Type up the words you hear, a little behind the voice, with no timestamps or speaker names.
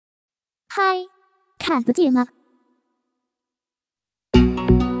嗨，看得见吗？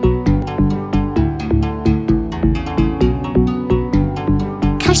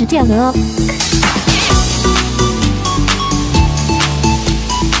开始跳了哦。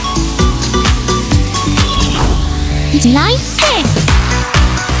一起来，嘿！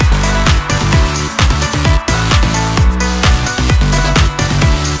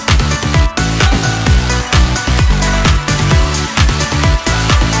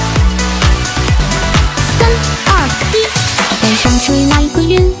北风吹来归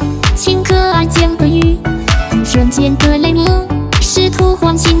云，轻可爱见个雨，一瞬间的泪目，试图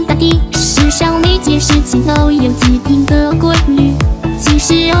唤醒大地。世上每件事情都有既定的规律，即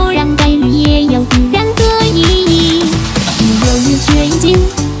使偶然概率也有必然的意义。一犹豫却已经，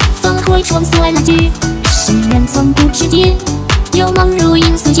峰回撞碎了局，世人从不知间，有梦如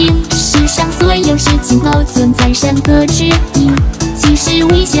影随形。世上所有事情都存在神的旨意，即使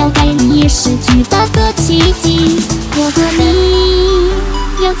微小概率也是巨大的奇迹。我和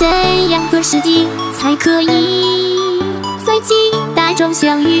你要怎样的时机才可以在期待中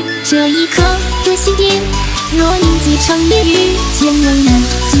相遇？这一刻的心间，若凝结成言语，将为你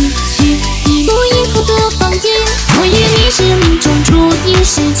继续一步一步的放进。我与你是命中注定，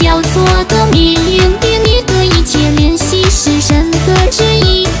是交错的命运，与你的一切联系是神的旨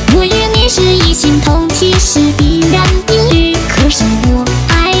意。我与你是一心同体，是必然定律。可是我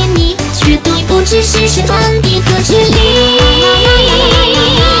爱你，绝对不只是神传递的指令。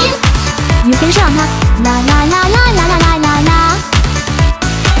又跟上它，啦啦啦啦啦啦啦啦啦。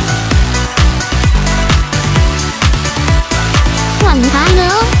换台了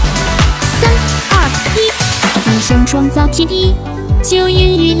哦，3、2、1，自身创造天地，就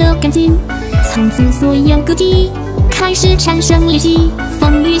孕育了感情，从此所有个体开始产生联系。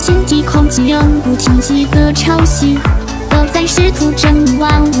风雨星际空气永不停息的潮汐，都在试图证明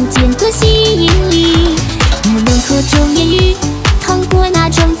万物间的吸引力。无论何种言语，通过哪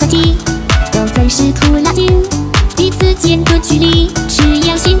种载体，都在试图拉近彼此间的距离。只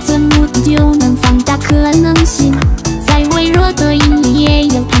要心存目的，就能放大可能性。再微弱的引力，也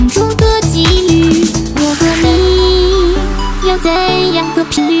有弹中的几率。我和你要怎样的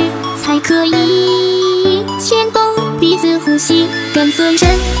频率才可以牵动彼此呼吸？跟随神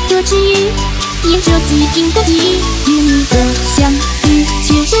的旨意，沿着既定的际，与你的相遇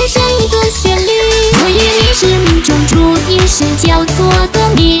却是神意的旋律。我与你是命中注定，是交错的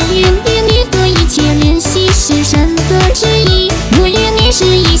命运，与你的一切联系是神的旨意。我与你是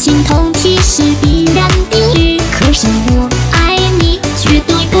一心同体，是必然定律。可是我爱你，绝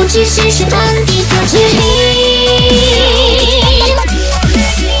对不只是神传递的指令。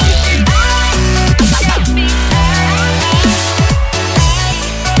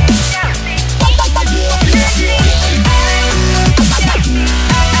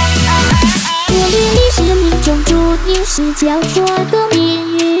是交错的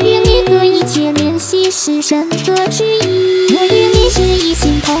命运，与你的一切联系是神的旨意。我与你是一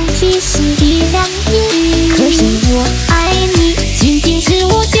心同体，是必然定律。可是我爱你，仅仅是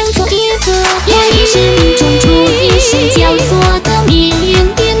我想说一个。与你是命中注定，是交错的命运，与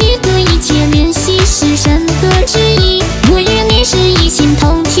你的一切联系是神的旨意。我与你是一心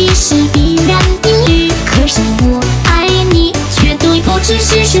同体，是必然定律。可是我爱你，绝对不只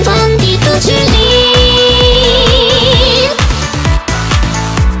是神传